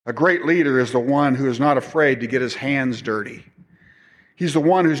A great leader is the one who is not afraid to get his hands dirty. He's the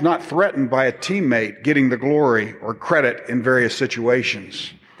one who's not threatened by a teammate getting the glory or credit in various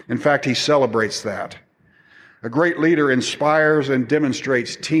situations. In fact, he celebrates that. A great leader inspires and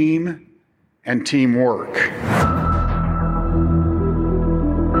demonstrates team and teamwork.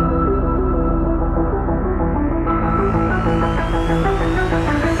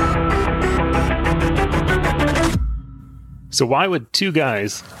 So why would two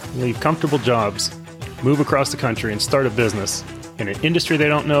guys leave comfortable jobs, move across the country, and start a business in an industry they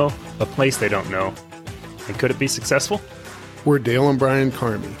don't know, a place they don't know? And could it be successful? We're Dale and Brian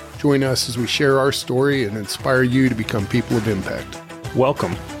Carmy. Join us as we share our story and inspire you to become people of impact.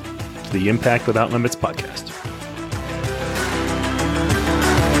 Welcome to the Impact Without Limits podcast.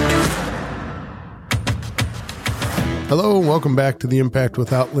 Hello and welcome back to the Impact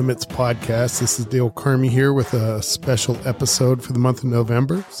Without Limits podcast. This is Dale Carmy here with a special episode for the month of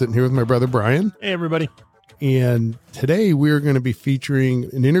November. Sitting here with my brother Brian. Hey, everybody. And today we're going to be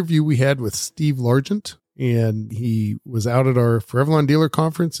featuring an interview we had with Steve Largent. And he was out at our Forever Dealer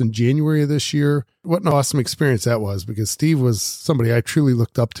Conference in January of this year. What an awesome experience that was, because Steve was somebody I truly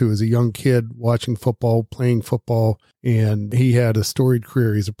looked up to as a young kid, watching football, playing football, and he had a storied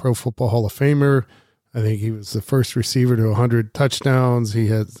career. He's a Pro Football Hall of Famer. I think he was the first receiver to 100 touchdowns. He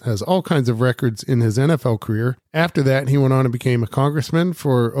has all kinds of records in his NFL career. After that, he went on and became a congressman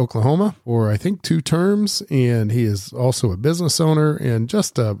for Oklahoma for, I think, 2 terms. And he is also a business owner and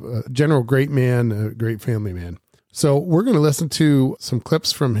just a general great man, a great family man. So we're going to listen to some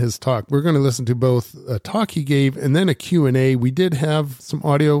clips from his talk. We're going to listen to both a talk he gave and then a Q&A. We did have some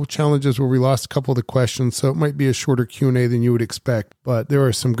audio challenges where we lost a couple of the questions, so it might be a shorter Q&A than you would expect. But there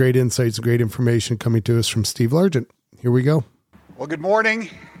are some great insights and great information coming to us from Steve Largent. Here we go. Well, good morning,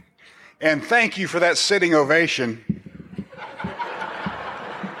 and thank you for that sitting ovation.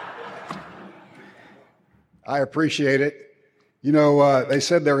 I appreciate it. You know, they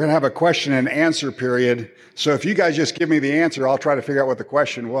said they were going to have a question and answer period. So if you guys just give me the answer, I'll try to figure out what the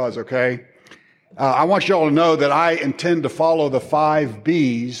question was, okay? I want you all to know that I intend to follow the 5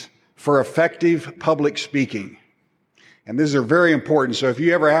 B's for effective public speaking. And these are very important. So if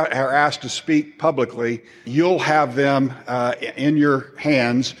you ever are asked to speak publicly, you'll have them in your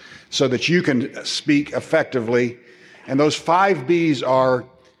hands so that you can speak effectively. And those 5 B's are: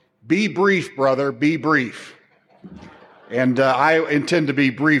 be brief, brother, be brief. And I intend to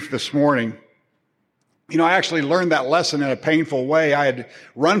be brief this morning. You know, I actually learned that lesson in a painful way. I had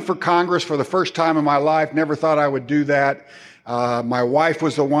run for Congress for the first time in my life, never thought I would do that. My wife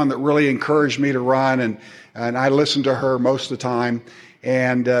was the one that really encouraged me to run, and I listened to her most of the time.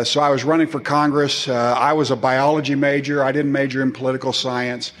 And so I was running for Congress. I was a biology major. I didn't major in political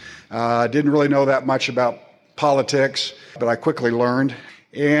science. Didn't really know that much about politics, but I quickly learned.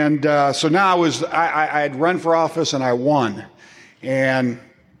 And so now I had run for office and I won. And,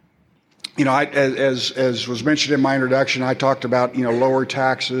 you know, as was mentioned in my introduction, I talked about, you know, lower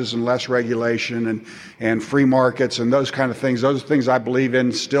taxes and less regulation and free markets and those kind of things. Those are things I believe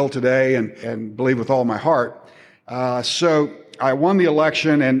in still today and believe with all my heart. So I won the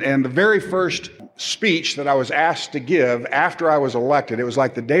election, and the very first speech that I was asked to give after I was elected, it was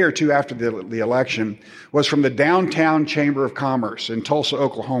like the day or two after the election, was from the Downtown Chamber of Commerce in Tulsa,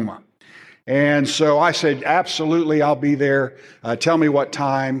 Oklahoma. And so I said, absolutely, I'll be there. Tell me what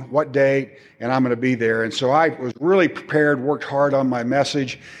time, what date, and I'm going to be there. And so I was really prepared, worked hard on my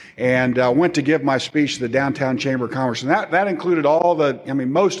message, and went to give my speech to the Downtown Chamber of Commerce. And that included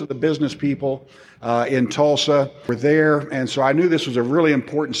most of the business people in Tulsa were there. And so I knew this was a really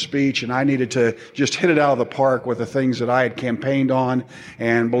important speech, and I needed to just hit it out of the park with the things that I had campaigned on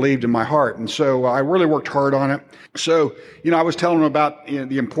and believed in my heart. And so I really worked hard on it. So, you know, I was telling them about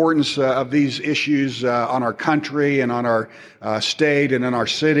the importance of these issues on our country and on our state and in our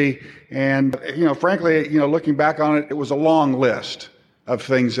city. And, you know, frankly, you know, looking back on it, it was a long list of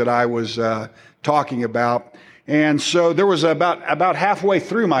things that I was talking about. And so there was about halfway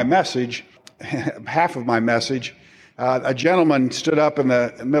through my message, half of my message, a gentleman stood up in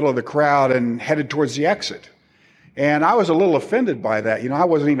the middle of the crowd and headed towards the exit. And I was a little offended by that. You know, I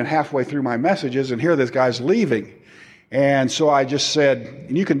wasn't even halfway through my messages, and here this guy's leaving. And so I just said,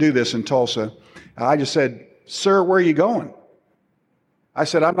 and you can do this in Tulsa, I just said, "Sir, where are you going?" I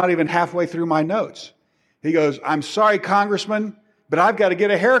said, "I'm not even halfway through my notes." He goes, "I'm sorry, Congressman, but I've got to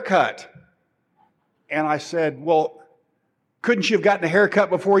get a haircut." And I said, "Well, couldn't you have gotten a haircut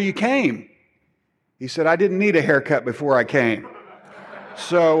before you came?" He said, "I didn't need a haircut before I came."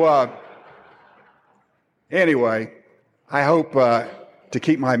 So anyway, I hope to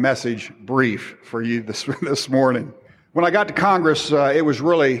keep my message brief for you this morning. When I got to Congress, it was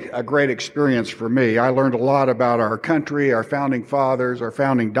really a great experience for me. I learned a lot about our country, our founding fathers, our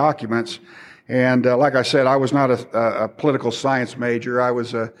founding documents. And like I said, I was not a political science major. I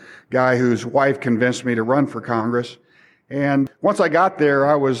was a guy whose wife convinced me to run for Congress. And once I got there,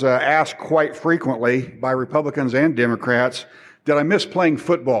 I was asked quite frequently by Republicans and Democrats, did I miss playing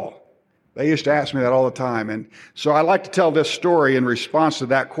football? They used to ask me that all the time. And so I like to tell this story in response to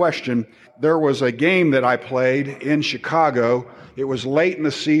that question. There was a game that I played in Chicago. It was late in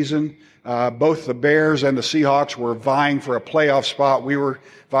the season. Both the Bears and the Seahawks were vying for a playoff spot. We were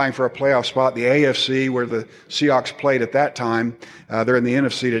vying for a playoff spot, the AFC, where the Seahawks played at that time. They're in the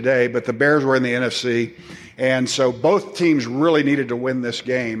NFC today, but the Bears were in the NFC. And so both teams really needed to win this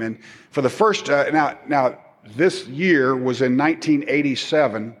game. And for the first, now this year was in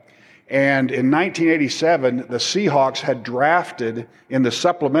 1987. And in 1987, the Seahawks had drafted in the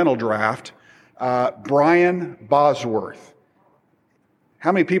supplemental draft Brian Bosworth.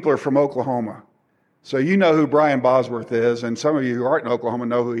 How many people are from Oklahoma? So you know who Brian Bosworth is, and some of you who aren't in Oklahoma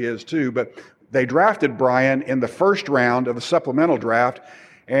know who he is too. But they drafted Brian in the first round of the supplemental draft.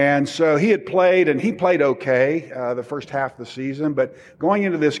 And so he had played, and he played okay the first half of the season. But going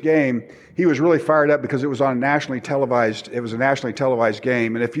into this game, he was really fired up because it was on a nationally televised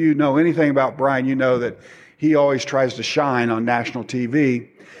game. And if you know anything about Brian, you know that he always tries to shine on national TV.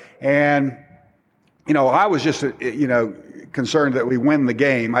 And, I was just, concerned that we win the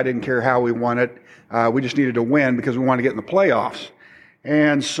game. I didn't care how we won it. We just needed to win because we wanted to get in the playoffs.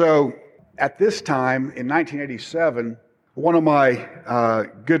 And so at this time in 1987, one of my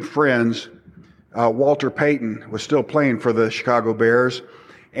good friends, Walter Payton, was still playing for the Chicago Bears,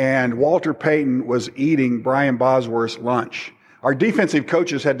 and Walter Payton was eating Brian Bosworth's lunch. Our defensive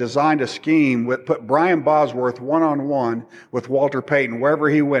coaches had designed a scheme that put Brian Bosworth one-on-one with Walter Payton wherever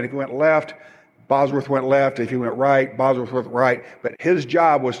he went. If he went left, Bosworth went left. If he went right, Bosworth went right. But his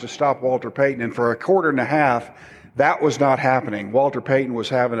job was to stop Walter Payton, and for a quarter and a half, that was not happening. Walter Payton was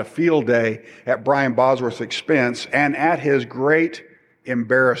having a field day at Brian Bosworth's expense and at his great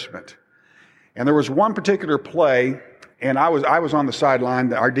embarrassment. And there was one particular play, and I was on the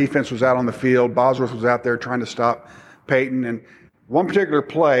sideline. Our defense was out on the field. Bosworth was out there trying to stop Payton. And one particular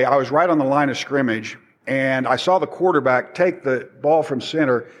play, I was right on the line of scrimmage, and I saw the quarterback take the ball from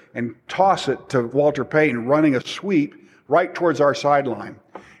center and toss it to Walter Payton, running a sweep right towards our sideline.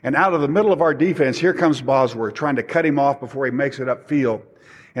 And out of the middle of our defense, here comes Bosworth trying to cut him off before he makes it upfield.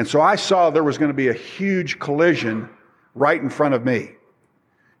 And so I saw there was going to be a huge collision right in front of me.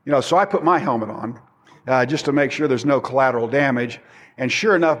 So I put my helmet on just to make sure there's no collateral damage. And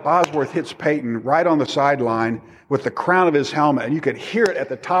sure enough, Bosworth hits Payton right on the sideline with the crown of his helmet, and you could hear it at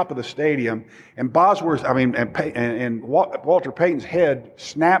the top of the stadium. And Walter Payton's head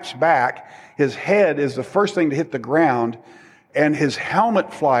snaps back. His head is the first thing to hit the ground, and his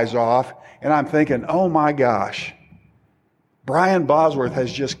helmet flies off, and I'm thinking, oh my gosh, Brian Bosworth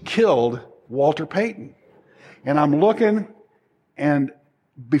has just killed Walter Payton. And I'm looking, and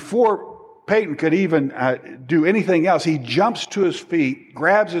before Payton could even do anything else, he jumps to his feet,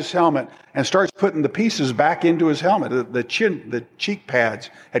 grabs his helmet, and starts putting the pieces back into his helmet. The cheek pads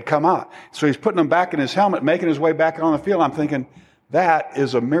had come out. So he's putting them back in his helmet, making his way back on the field. I'm thinking, that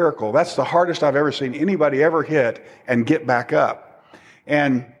is a miracle. That's the hardest I've ever seen anybody ever hit and get back up.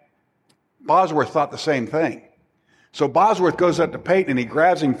 And Bosworth thought the same thing. So Bosworth goes up to Payton and he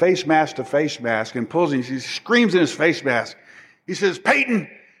grabs him face mask to face mask and pulls him. He screams in his face mask. He says, "Payton,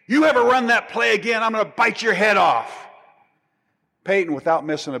 you ever run that play again, I'm going to bite your head off." Payton, without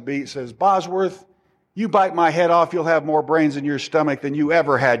missing a beat, says, "Bosworth, you bite my head off, you'll have more brains in your stomach than you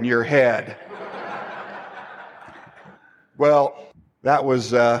ever had in your head." Well, that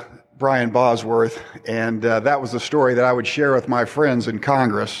was Brian Bosworth, and that was the story that I would share with my friends in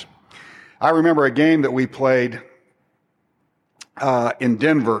Congress. I remember a game that we played in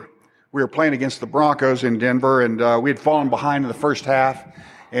Denver. We were playing against the Broncos in Denver, and we had fallen behind in the first half,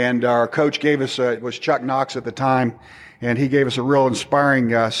 and our coach gave us, it was Chuck Knox at the time, and he gave us a real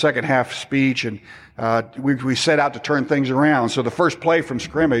inspiring second half speech, and we set out to turn things around. So the first play from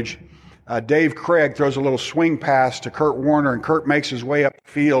scrimmage, Dave Craig throws a little swing pass to Kurt Warner, and Kurt makes his way up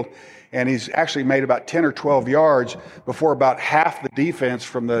the field, and he's actually made about 10 or 12 yards before about half the defense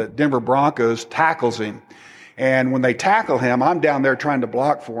from the Denver Broncos tackles him. And when they tackle him, I'm down there trying to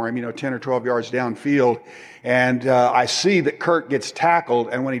block for him, 10 or 12 yards downfield, and I see that Kurt gets tackled,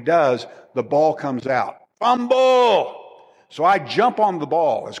 and when he does, the ball comes out. Fumble! So I jump on the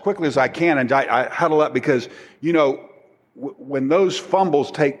ball as quickly as I can, and I huddle up because, when those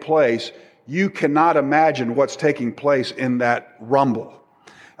fumbles take place, you cannot imagine what's taking place in that rumble.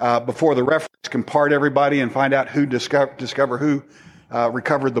 before the referees can part everybody and find out who discover who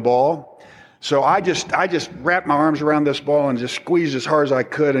recovered the ball. So I just wrapped my arms around this ball and just squeezed as hard as I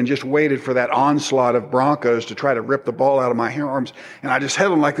could and just waited for that onslaught of Broncos to try to rip the ball out of my arms. And I just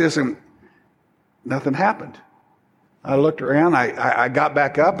held them like this, and nothing happened. I looked around. I got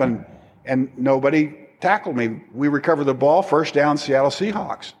back up, and nobody tackled me. We recovered the ball, first down, Seattle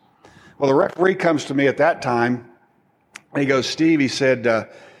Seahawks. Well, the referee comes to me at that time, and he goes, Steve, he said,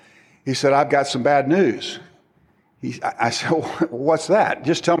 I've got some bad news. I said, well, what's that?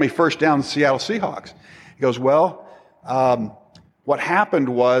 Just tell me first down, Seattle Seahawks. He goes, well, what happened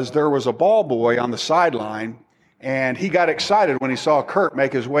was there was a ball boy on the sideline, and he got excited when he saw Kurt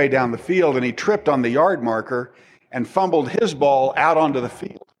make his way down the field, and he tripped on the yard marker and fumbled his ball out onto the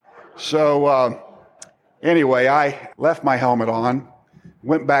field. So anyway, I left my helmet on,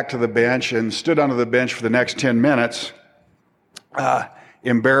 went back to the bench, and stood under the bench for the next 10 minutes,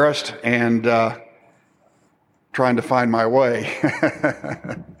 embarrassed and trying to find my way.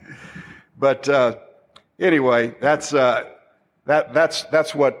 But anyway, that's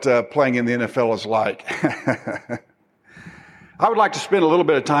what playing in the NFL is like. I would like to spend a little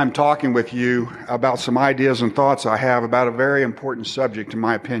bit of time talking with you about some ideas and thoughts I have about a very important subject, in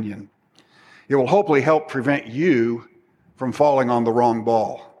my opinion. It will hopefully help prevent you from falling on the wrong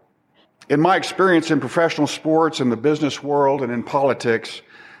ball. In my experience in professional sports, in the business world, and in politics,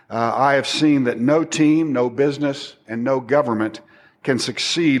 I have seen that no team, no business, and no government can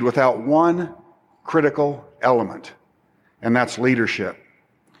succeed without one critical element, and that's leadership.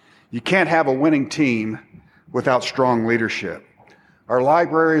 You can't have a winning team without strong leadership. Our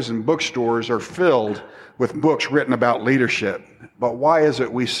libraries and bookstores are filled with books written about leadership, but why is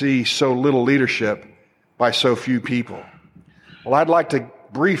it we see so little leadership by so few people? Well, I'd like to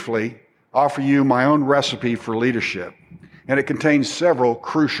briefly offer you my own recipe for leadership, and it contains several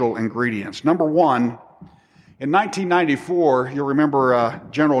crucial ingredients. Number one, in 1994, you'll remember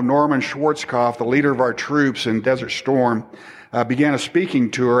General Norman Schwarzkopf, the leader of our troops in Desert Storm, began a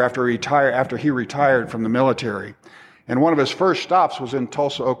speaking tour after he retired from the military. And one of his first stops was in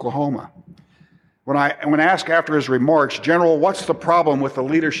Tulsa, Oklahoma. When asked after his remarks, General, what's the problem with the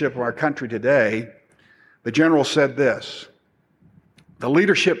leadership of our country today? The general said this: the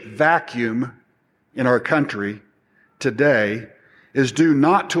leadership vacuum in our country today is due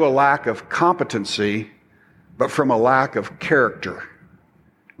not to a lack of competency, but from a lack of character.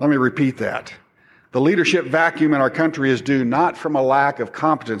 Let me repeat that. The leadership vacuum in our country is due not from a lack of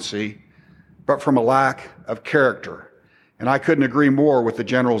competency, but from a lack of character. And I couldn't agree more with the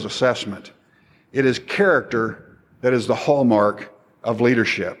general's assessment. It is character that is the hallmark of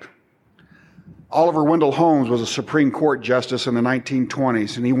leadership. Oliver Wendell Holmes was a Supreme Court justice in the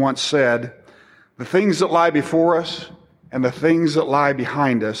 1920s, and he once said, the things that lie before us and the things that lie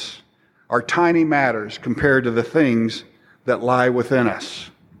behind us are tiny matters compared to the things that lie within us.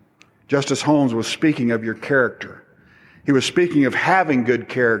 Justice Holmes was speaking of your character. He was speaking of having good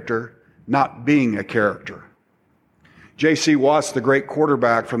character, not being a character. J.C. Watts, the great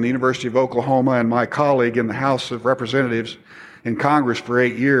quarterback from the University of Oklahoma and my colleague in the House of Representatives in Congress for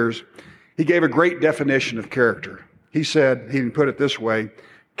 8 years, he gave a great definition of character. He said, he put it this way,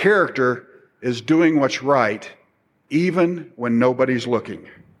 character is doing what's right even when nobody's looking.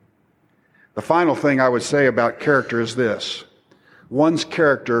 The final thing I would say about character is this: one's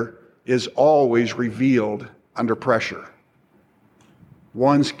character is always revealed under pressure.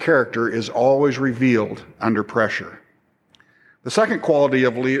 One's character is always revealed under pressure. The second quality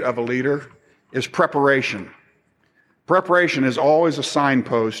of a leader is preparation. Preparation is always a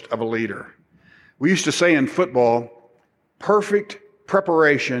signpost of a leader. We used to say in football, perfect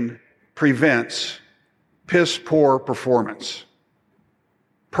preparation prevents piss-poor performance.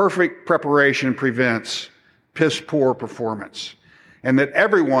 Perfect preparation prevents piss-poor performance. And that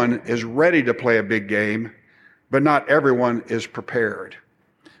everyone is ready to play a big game, but not everyone is prepared.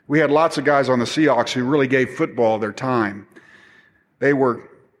 We had lots of guys on the Seahawks who really gave football their time. They were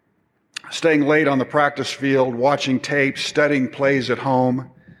staying late on the practice field, watching tapes, studying plays at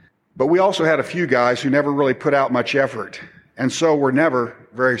home. But we also had a few guys who never really put out much effort, and so were never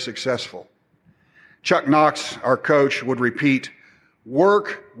very successful. Chuck Knox, our coach, would repeat,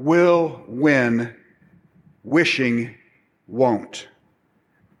 work will win, wishing won't.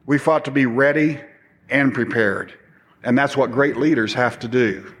 We fought to be ready and prepared, and that's what great leaders have to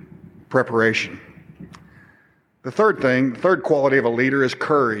do, preparation. The third quality of a leader is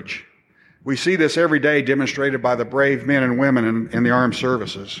courage. We see this every day demonstrated by the brave men and women in the armed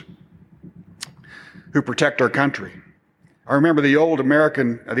services who protect our country. I remember the old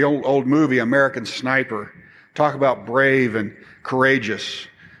movie American Sniper, talk about brave and courageous.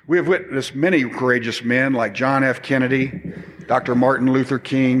 We have witnessed many courageous men like John F. Kennedy, Dr. Martin Luther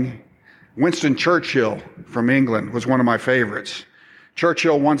King. Winston Churchill from England was one of my favorites.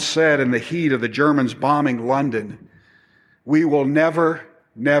 Churchill once said in the heat of the Germans bombing London, "We will never,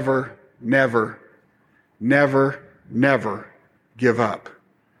 never, never, never, never give up."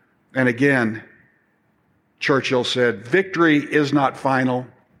 And again, Churchill said, "Victory is not final.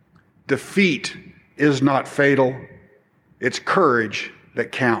 Defeat is not fatal. It's courage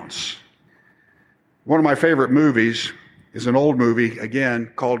that counts." One of my favorite movies is an old movie, again,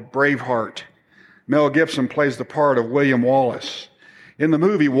 called Braveheart. Mel Gibson plays the part of William Wallace. In the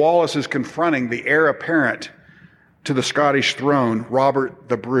movie, Wallace is confronting the heir apparent to the Scottish throne, Robert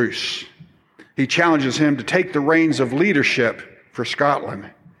the Bruce. He challenges him to take the reins of leadership for Scotland.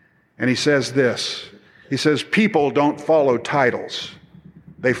 And he says this, he says, "People don't follow titles,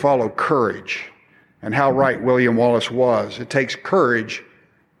 they follow courage." And how right William Wallace was. It takes courage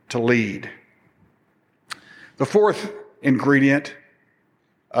to lead. The fourth ingredient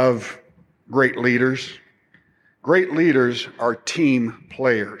of great leaders are team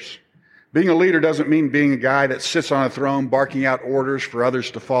players. Being a leader doesn't mean being a guy that sits on a throne barking out orders for others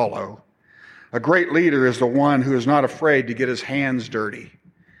to follow. A great leader is the one who is not afraid to get his hands dirty.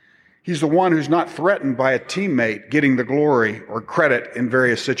 He's the one who's not threatened by a teammate getting the glory or credit in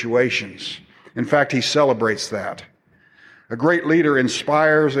various situations. In fact, he celebrates that. A great leader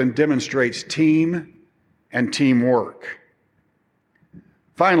inspires and demonstrates team and teamwork.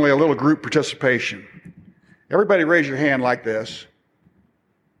 Finally, a little group participation. Everybody raise your hand like this,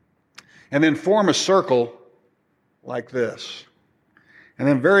 and then form a circle like this. And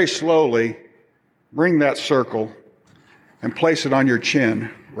then very slowly bring that circle and place it on your chin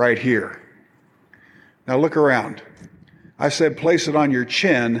right here. Now look around. I said place it on your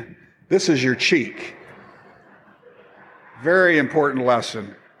chin. This is your cheek. Very important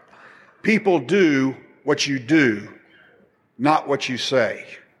lesson. People do what you do, not what you say.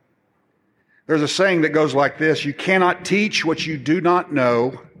 There's a saying that goes like this: you cannot teach what you do not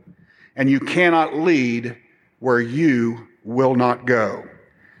know, and you cannot lead where you will not go.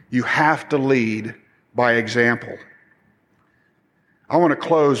 You have to lead by example. I want to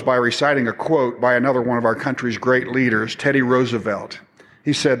close by reciting a quote by another one of our country's great leaders, Teddy Roosevelt.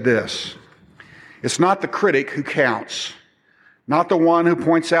 He said this: "It's not the critic who counts, not the one who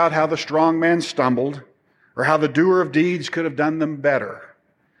points out how the strong man stumbled or how the doer of deeds could have done them better.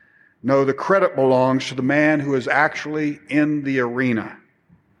 No, the credit belongs to the man who is actually in the arena,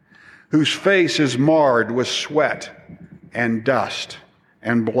 whose face is marred with sweat and dust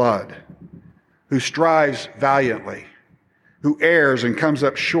and blood, who strives valiantly, who errs and comes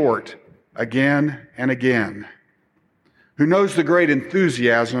up short again and again, who knows the great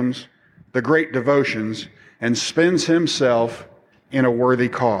enthusiasms, the great devotions, and spends himself in a worthy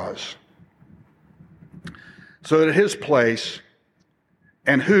cause, so that his place,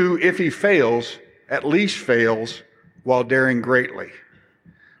 and who, if he fails, at least fails while daring greatly,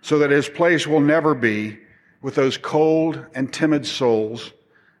 so that his place will never be with those cold and timid souls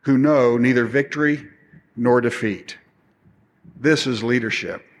who know neither victory nor defeat." This is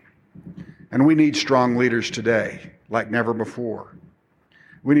leadership. And we need strong leaders today, like never before.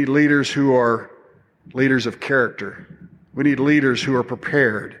 We need leaders who are leaders of character. We need leaders who are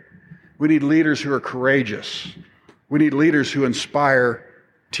prepared. We need leaders who are courageous. We need leaders who inspire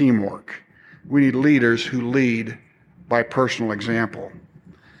teamwork. We need leaders who lead by personal example.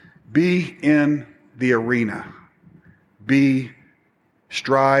 Be in the arena.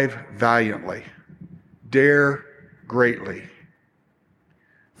 Strive valiantly. Dare greatly.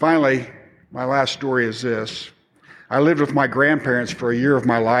 Finally, my last story is this. I lived with my grandparents for a year of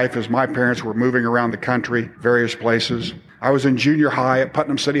my life as my parents were moving around the country, various places. I was in junior high at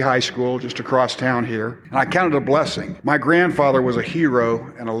Putnam City High School, just across town here, and I counted a blessing. My grandfather was a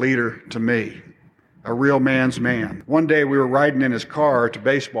hero and a leader to me, a real man's man. One day we were riding in his car to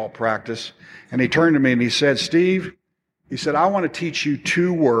baseball practice, and he turned to me and he said, "Steve," he said, "I want to teach you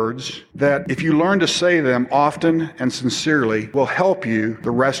 2 words that, if you learn to say them often and sincerely, will help you the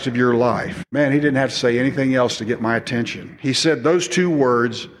rest of your life." Man, he didn't have to say anything else to get my attention. He said those 2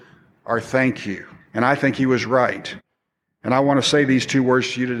 words are thank you. And I think he was right. And I want to say these 2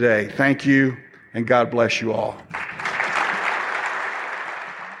 words to you today. Thank you, and God bless you all.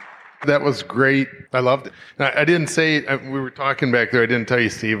 That was great. I loved it. I didn't say, we were talking back there, I didn't tell you,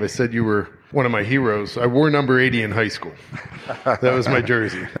 Steve, I said you were one of my heroes. I wore number 80 in high school. That was my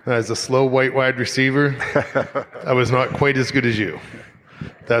jersey. As a slow white wide receiver, I was not quite as good as you.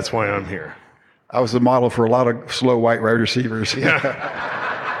 That's why I'm here. I was the model for a lot of slow white wide receivers. Yeah.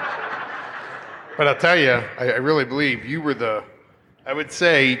 But I'll tell you, I really believe you were the I would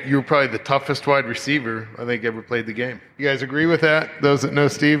say you were probably the toughest wide receiver I think ever played the game. You guys agree with that? Those that know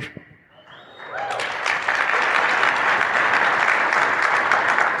Steve?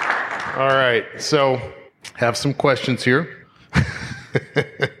 All right, so have some questions here.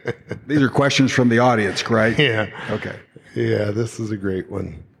 These are questions from the audience, right? Yeah. Okay. Yeah, this is a great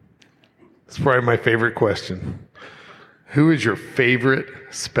one. It's probably my favorite question. Who is your favorite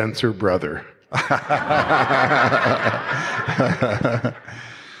Spencer brother?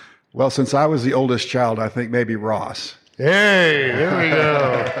 Well, since I was the oldest child, I think maybe Ross. Hey, there we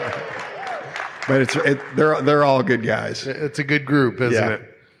go. But they're all good guys. It's a good group, isn't it?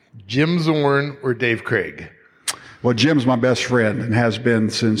 Jim Zorn or Dave Craig? Well, Jim's my best friend and has been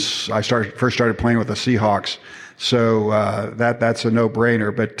since I first started playing with the Seahawks. So that's a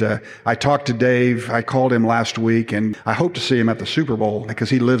no-brainer. But I talked to Dave. I called him last week, and I hope to see him at the Super Bowl because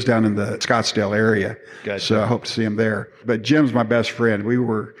he lives down in the Scottsdale area. Gotcha. So I hope to see him there. But Jim's my best friend.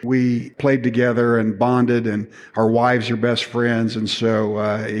 We played together and bonded, and our wives are best friends. And so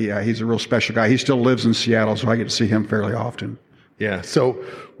he's a real special guy. He still lives in Seattle, so I get to see him fairly often. Yeah. So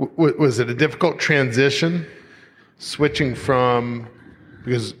was it a difficult transition switching from?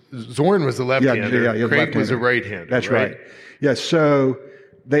 Because Zorn was a left-hander, Craig left-hander. was a right-hander. That's right. Yeah, so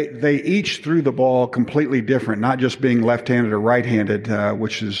they each threw the ball completely different, not just being left-handed or right-handed,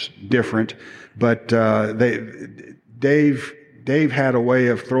 which is different, but Dave had a way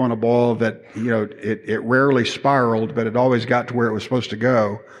of throwing a ball that, it rarely spiraled, but it always got to where it was supposed to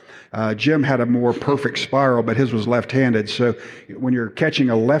go. Jim had a more perfect spiral, but his was left-handed. So when you're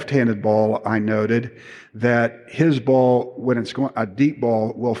catching a left-handed ball, I noted that his ball, when it's going, a deep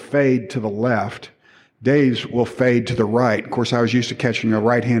ball, will fade to the left. Dave's will fade to the right. Of course, I was used to catching a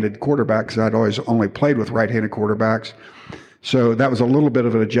right-handed quarterback because I'd always only played with right-handed quarterbacks. So that was a little bit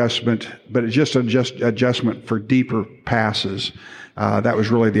of an adjustment, but it's just an adjustment for deeper passes. That was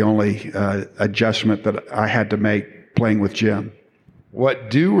really the only adjustment that I had to make playing with Jim. What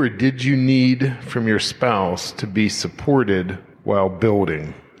do or did you need from your spouse to be supported while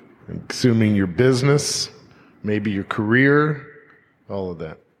building? Assuming your business, maybe your career, all of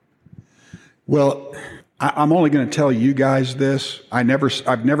that. Well, I'm only going to tell you guys this. I've never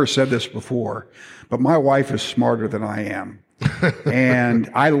said this before, but my wife is smarter than I am.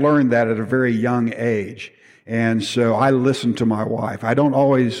 And I learned that at a very young age. And so I listen to my wife. I don't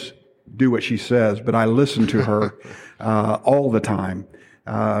always do what she says, but I listen to her all the time.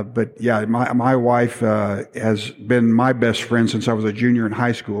 But yeah, my wife has been my best friend since I was a junior in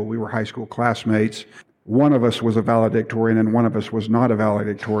high school. We were high school classmates. One of us was a valedictorian and one of us was not a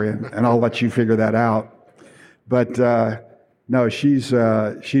valedictorian, and I'll let you figure that out. But no, she's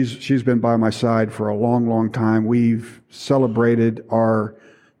been by my side for a long, long time. We've celebrated our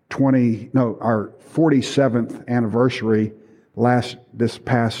 47th anniversary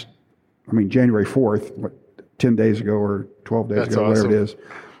January 4th, 10 days ago or 12 days That's ago, awesome. whatever it is.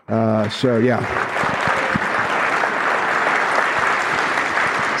 So, yeah.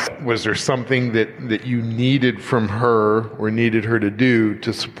 Was there something that you needed from her or needed her to do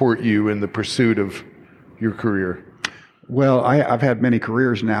to support you in the pursuit of your career? Well, I've had many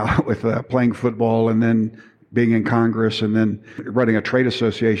careers now with playing football and then being in Congress and then running a trade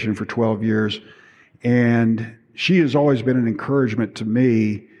association for 12 years. And she has always been an encouragement to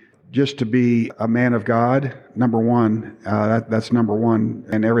me just to be a man of God, number one. That's number one,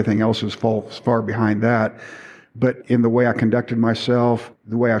 and everything else falls far behind that. But in the way I conducted myself,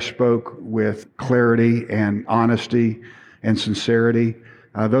 the way I spoke with clarity and honesty and sincerity,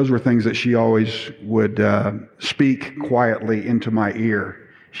 those were things that she always would speak quietly into my ear.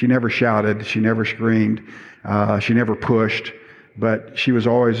 She never shouted, she never screamed, she never pushed, but she was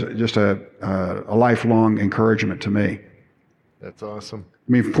always just a lifelong encouragement to me. That's awesome.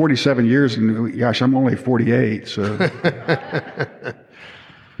 47 years, and gosh, I'm only 48, so.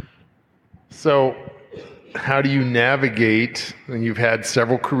 So how do you navigate, and you've had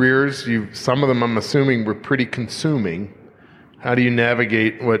several careers, some of them I'm assuming were pretty consuming. How do you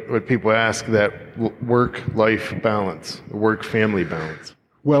navigate what people ask, that work-life balance, work-family balance?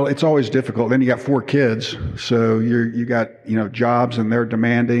 Well, it's always difficult. Then you got 4 kids, so you got jobs and they're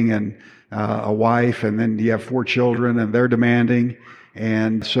demanding, and a wife, and then you have 4 children and they're demanding,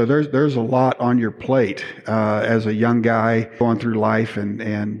 and so there's a lot on your plate as a young guy going through life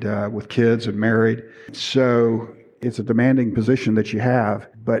and with kids and married. So it's a demanding position that you have,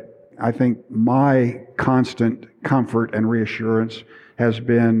 but I think my constant comfort and reassurance has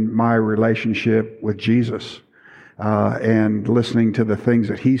been my relationship with Jesus. And listening to the things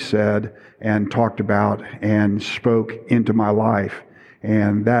that he said and talked about and spoke into my life.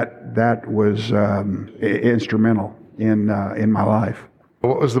 And that was instrumental in my life.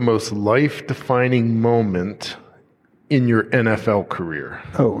 What was the most life-defining moment in your NFL career?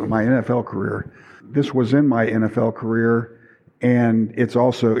 Oh, my NFL career. This was in my NFL career, and it's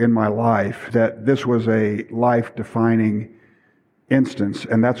also in my life that this was a life-defining instance.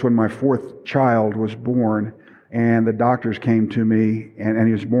 And that's when my fourth child was born, and the doctors came to me, and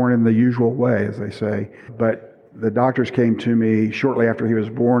he was born in the usual way, as they say. But the doctors came to me shortly after he was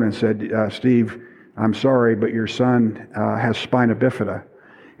born and said, Steve, I'm sorry, but your son has spina bifida.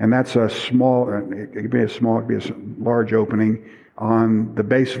 And that's a small, it could be a small, it could be a large opening on the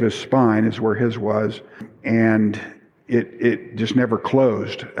base of his spine is where his was. And it just never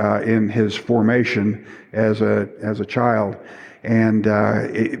closed in his formation as a child. And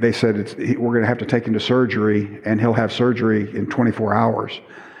they said, we're going to have to take him to surgery, and he'll have surgery in 24 hours.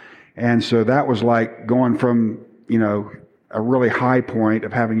 And so that was like going from, a really high point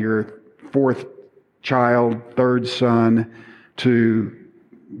of having your fourth child, third son, to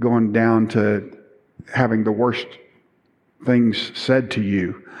going down to having the worst things said to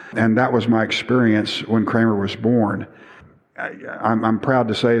you. And that was my experience when Kramer was born. I'm proud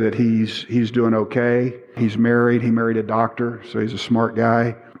to say that he's doing okay. He's married. He married a doctor, so he's a smart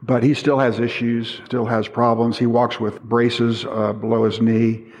guy. But he still has issues, still has problems. He walks with braces below his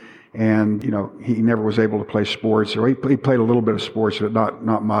knee. And, he never was able to play sports. Or he played a little bit of sports, but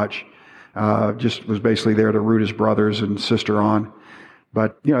not much. Just was basically there to root his brothers and sister on.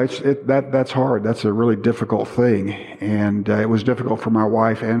 But, that's hard. That's a really difficult thing. And it was difficult for my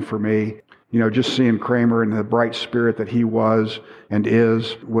wife and for me. Just seeing Kramer and the bright spirit that he was and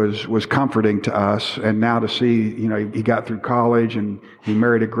is was comforting to us. And now to see, he got through college and he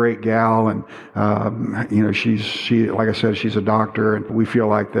married a great gal. And, she like I said, she's a doctor. And we feel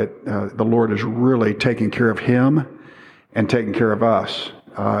like that the Lord is really taking care of him and taking care of us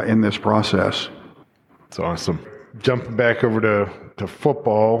in this process. That's awesome. Jumping back over to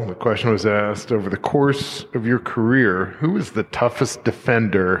football, the question was asked, over the course of your career, who was the toughest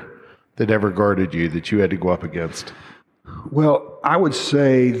defender that ever guarded you that you had to go up against? Well, I would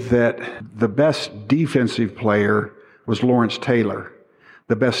say that the best defensive player was Lawrence Taylor.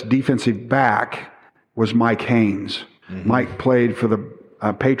 The best defensive back was Mike Haynes. Mm-hmm. Mike played for the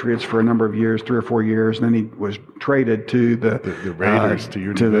Patriots for a number of years, 3 or 4 years, and then he was traded to the Raiders,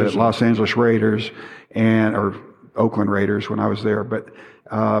 to the Los Angeles Raiders or Oakland Raiders when I was there. But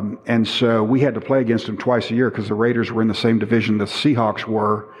and so we had to play against him twice a year because the Raiders were in the same division the Seahawks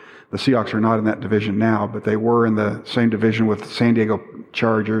were. The Seahawks are not in that division now, but they were in the same division with San Diego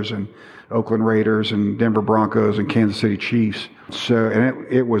Chargers and Oakland Raiders and Denver Broncos and Kansas City Chiefs. So, and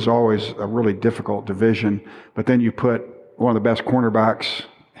it was always a really difficult division. But then you put one of the best cornerbacks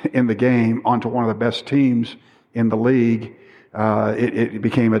in the game onto one of the best teams in the league. It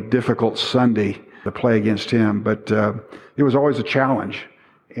became a difficult Sunday to play against him, but it was always a challenge.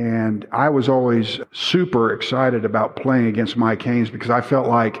 And I was always super excited about playing against Mike Haynes because I felt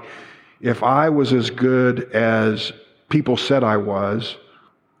like if I was as good as people said I was,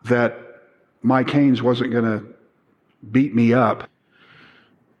 that Mike Haynes wasn't going to beat me up.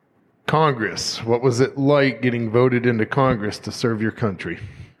 Congress. What was it like getting voted into Congress to serve your country?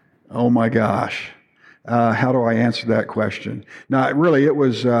 Oh my gosh. How do I answer that question? Now, really, it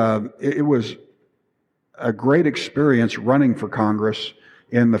was a great experience running for Congress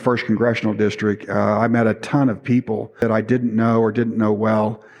in the 1st Congressional District. I met a ton of people that I didn't know or didn't know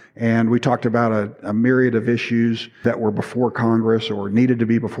well, and we talked about a myriad of issues that were before Congress or needed to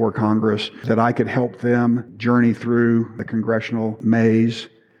be before Congress, that I could help them journey through the congressional maze.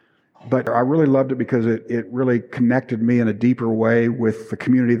 But I really loved it because it really connected me in a deeper way with the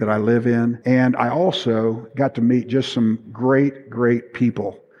community that I live in. And I also got to meet just some great, great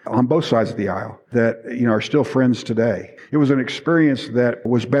people on both sides of the aisle that, are still friends today. It was an experience that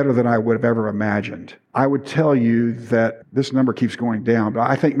was better than I would have ever imagined. I would tell you that this number keeps going down, but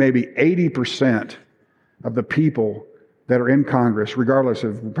I think maybe 80% of the people that are in Congress, regardless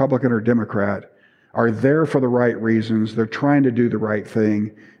of Republican or Democrat, are there for the right reasons. They're trying to do the right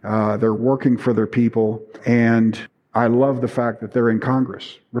thing. They're working for their people. And I love the fact that they're in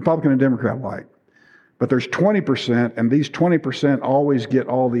Congress, Republican and Democrat alike. But there's 20%, and these 20% always get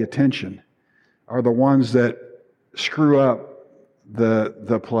all the attention, are the ones that screw up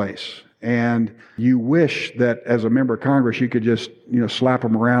the place. And you wish that as a member of Congress, you could just, slap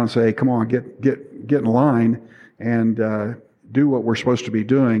them around and say, come on, get in line and do what we're supposed to be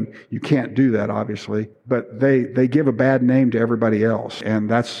doing. You can't do that, obviously. But they give a bad name to everybody else, and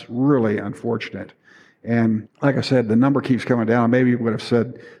that's really unfortunate. And like I said, the number keeps coming down. Maybe we would have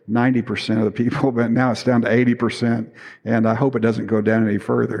said 90% of the people, but now it's down to 80%. And I hope it doesn't go down any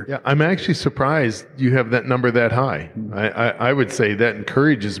further. Yeah, I'm actually surprised you have that number that high. I would say that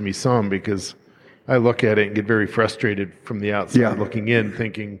encourages me some, because I look at it and get very frustrated from the outside looking in,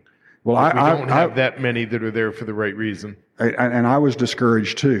 thinking, well, we don't have that many that are there for the right reason. And I was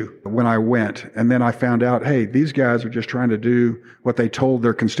discouraged too when I went. And then I found out, hey, these guys are just trying to do what they told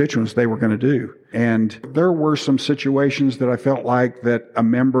their constituents they were going to do. And there were some situations that I felt like that a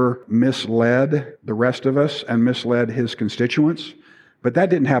member misled the rest of us and misled his constituents. But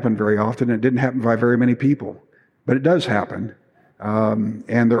that didn't happen very often. It didn't happen by very many people. But it does happen.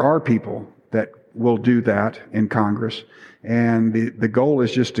 And there are people that will do that in Congress. And the goal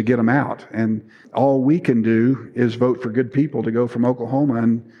is just to get them out. And all we can do is vote for good people to go from Oklahoma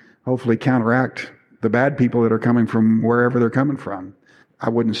and hopefully counteract the bad people that are coming from wherever they're coming from. I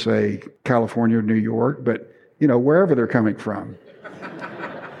wouldn't say California or New York, but, wherever they're coming from.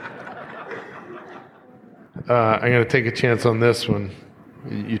 I'm going to take a chance on this one.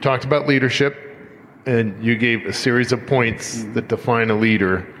 You talked about leadership, and you gave a series of points that define a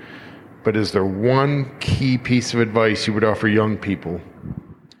leader. But is there one key piece of advice you would offer young people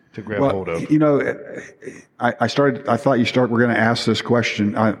to grab hold of? I thought we're going to ask this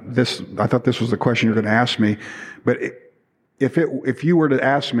question. I thought this was the question you're going to ask me. But if you were to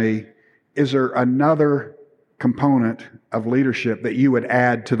ask me, is there another component of leadership that you would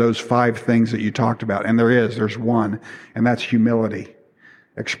add to those 5 things that you talked about? And there's one, and that's humility.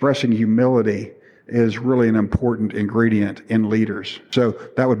 Expressing humility is really an important ingredient in leaders. So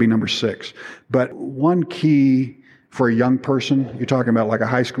that would be number 6. But one key for a young person, you're talking about like a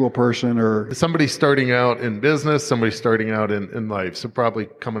high school person or... Somebody starting out in business, somebody starting out in life. So probably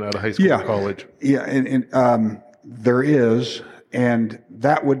coming out of high school or college. Yeah, and there is. And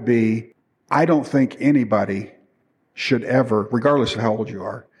that would be, I don't think anybody should ever, regardless of how old you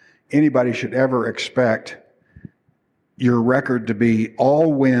are, anybody should ever expect your record to be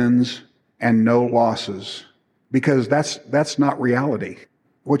all wins and no losses, because that's not reality.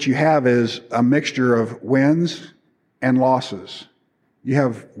 What you have is a mixture of wins and losses. You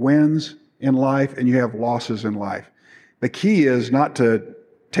have wins in life and you have losses in life. The key is not to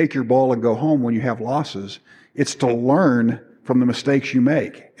take your ball and go home when you have losses. It's to learn from the mistakes you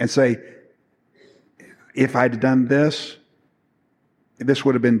make and say, if I'd done this, this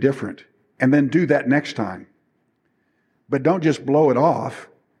would have been different. And then do that next time. But don't just blow it off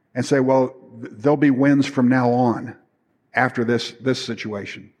and say, well, there'll be wins from now on after this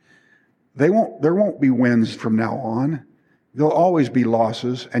situation. There won't be wins from now on. There'll always be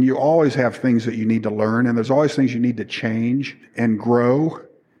losses, and you always have things that you need to learn, and there's always things you need to change and grow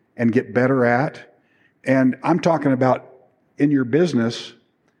and get better at. And I'm talking about in your business,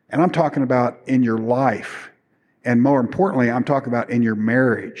 and I'm talking about in your life. And more importantly, I'm talking about in your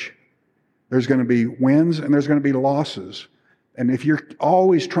marriage. There's going to be wins and there's going to be losses. And if you're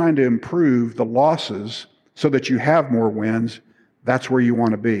always trying to improve the losses so that you have more wins, that's where you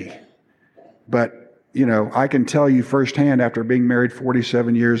want to be. But, I can tell you firsthand, after being married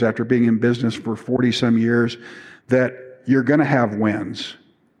 47 years, after being in business for 40-some years, that you're going to have wins,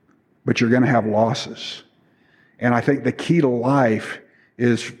 but you're going to have losses. And I think the key to life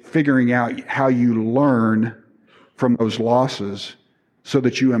is figuring out how you learn from those losses so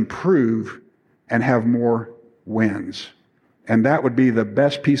that you improve and have more wins. And that would be the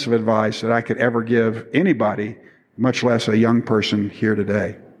best piece of advice that I could ever give anybody, much less a young person here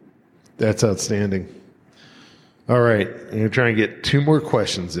today. That's outstanding. All right, I'm going to try and get 2 more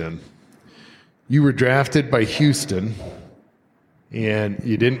questions in. You were drafted by Houston, and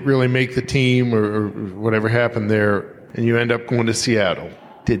you didn't really make the team or whatever happened there, and you end up going to Seattle.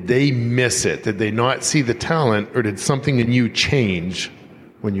 Did they miss it? Did they not see the talent, or did something in you change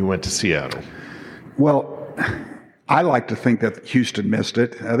when you went to Seattle? Well, I like to think that Houston missed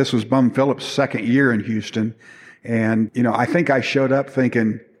it. This was Bum Phillips' second year in Houston. And, I think I showed up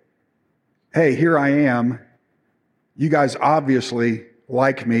thinking, hey, here I am. You guys obviously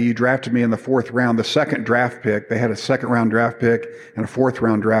like me. You drafted me in the 4th round, the second draft pick. They had a 2nd round draft pick and a 4th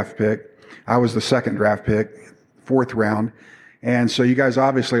round draft pick. I was the 2nd draft pick, 4th round. And so you guys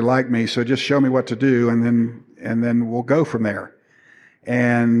obviously like me. So just show me what to do and then we'll go from there.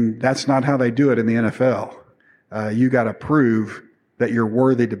 And that's not how they do it in the NFL. You got to prove that you're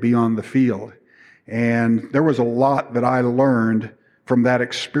worthy to be on the field. And there was a lot that I learned from that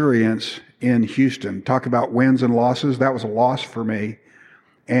experience in Houston. Talk about wins and losses. That was a loss for me.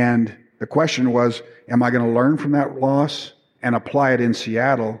 And the question was, am I going to learn from that loss and apply it in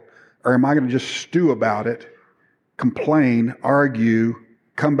Seattle? Or am I going to just stew about it, complain, argue,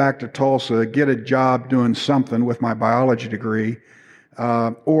 come back to Tulsa, get a job doing something with my biology degree,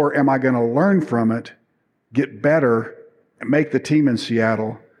 or am I going to learn from it, get better, make the team in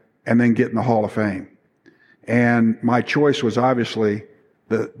Seattle, and then get in the Hall of Fame? And my choice was obviously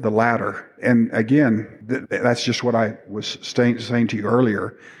the latter. And again, that's just what I was saying to you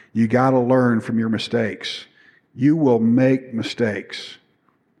earlier. You got to learn from your mistakes. You will make mistakes,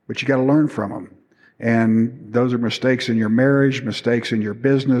 but you got to learn from them. And those are mistakes in your marriage, mistakes in your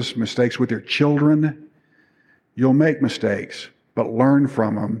business, mistakes with your children. You'll make mistakes, but learn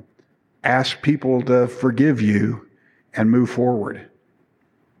from them. Ask people to forgive you and move forward.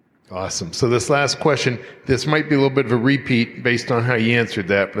 Awesome. So this last question, this might be a little bit of a repeat based on how you answered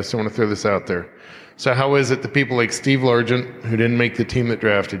that, but I still want to throw this out there. So how is it that people like Steve Largent, who didn't make the team that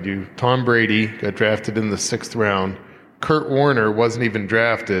drafted you, Tom Brady got drafted in the 6th round, Kurt Warner wasn't even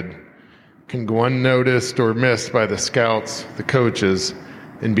drafted, can go unnoticed or missed by the scouts, the coaches,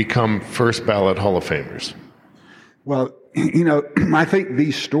 and become first ballot Hall of Famers? Well, I think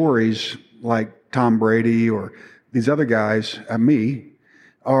these stories like Tom Brady or these other guys, me,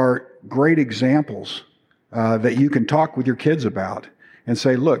 are great examples that you can talk with your kids about and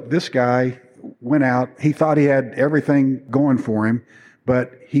say, look, this guy went out, he thought he had everything going for him,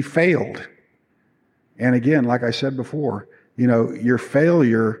 but he failed. And again, like I said before, your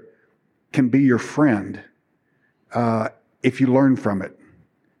failure can be your friend if you learn from it.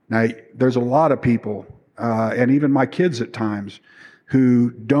 Now, there's a lot of people, and even my kids at times,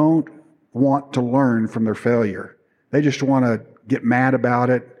 who don't want to learn from their failure. They just want to get mad about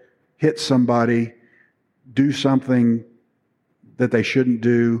it, hit somebody, do something that they shouldn't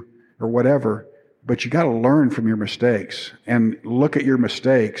do, or whatever. But you got to learn from your mistakes and look at your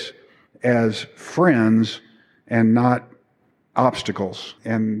mistakes as friends and not obstacles.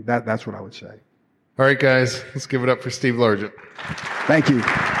 And that's what I would say. All right, guys, let's give it up for Steve Largent. Thank you.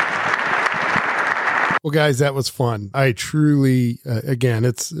 Well, guys, that was fun. I truly, again,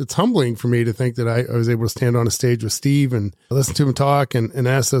 it's humbling for me to think that I was able to stand on a stage with Steve and listen to him talk and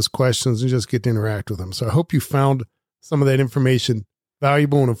ask those questions and just get to interact with him. So I hope you found some of that information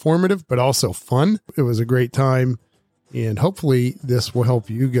valuable and informative, but also fun. It was a great time. And hopefully this will help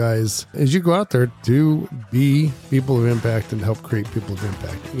you guys as you go out there to be people of impact and help create people of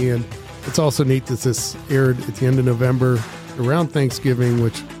impact. And it's also neat that this aired at the end of November around Thanksgiving,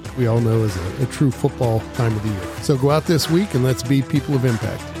 which we all know is a true football time of the year. So go out this week and let's be people of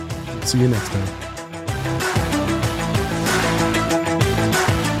impact. See you next time.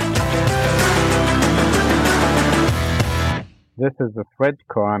 This is Fred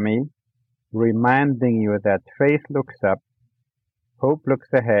Kwame reminding you that faith looks up, hope looks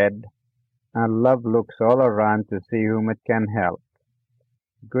ahead, and love looks all around to see whom it can help.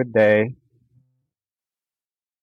 Good day.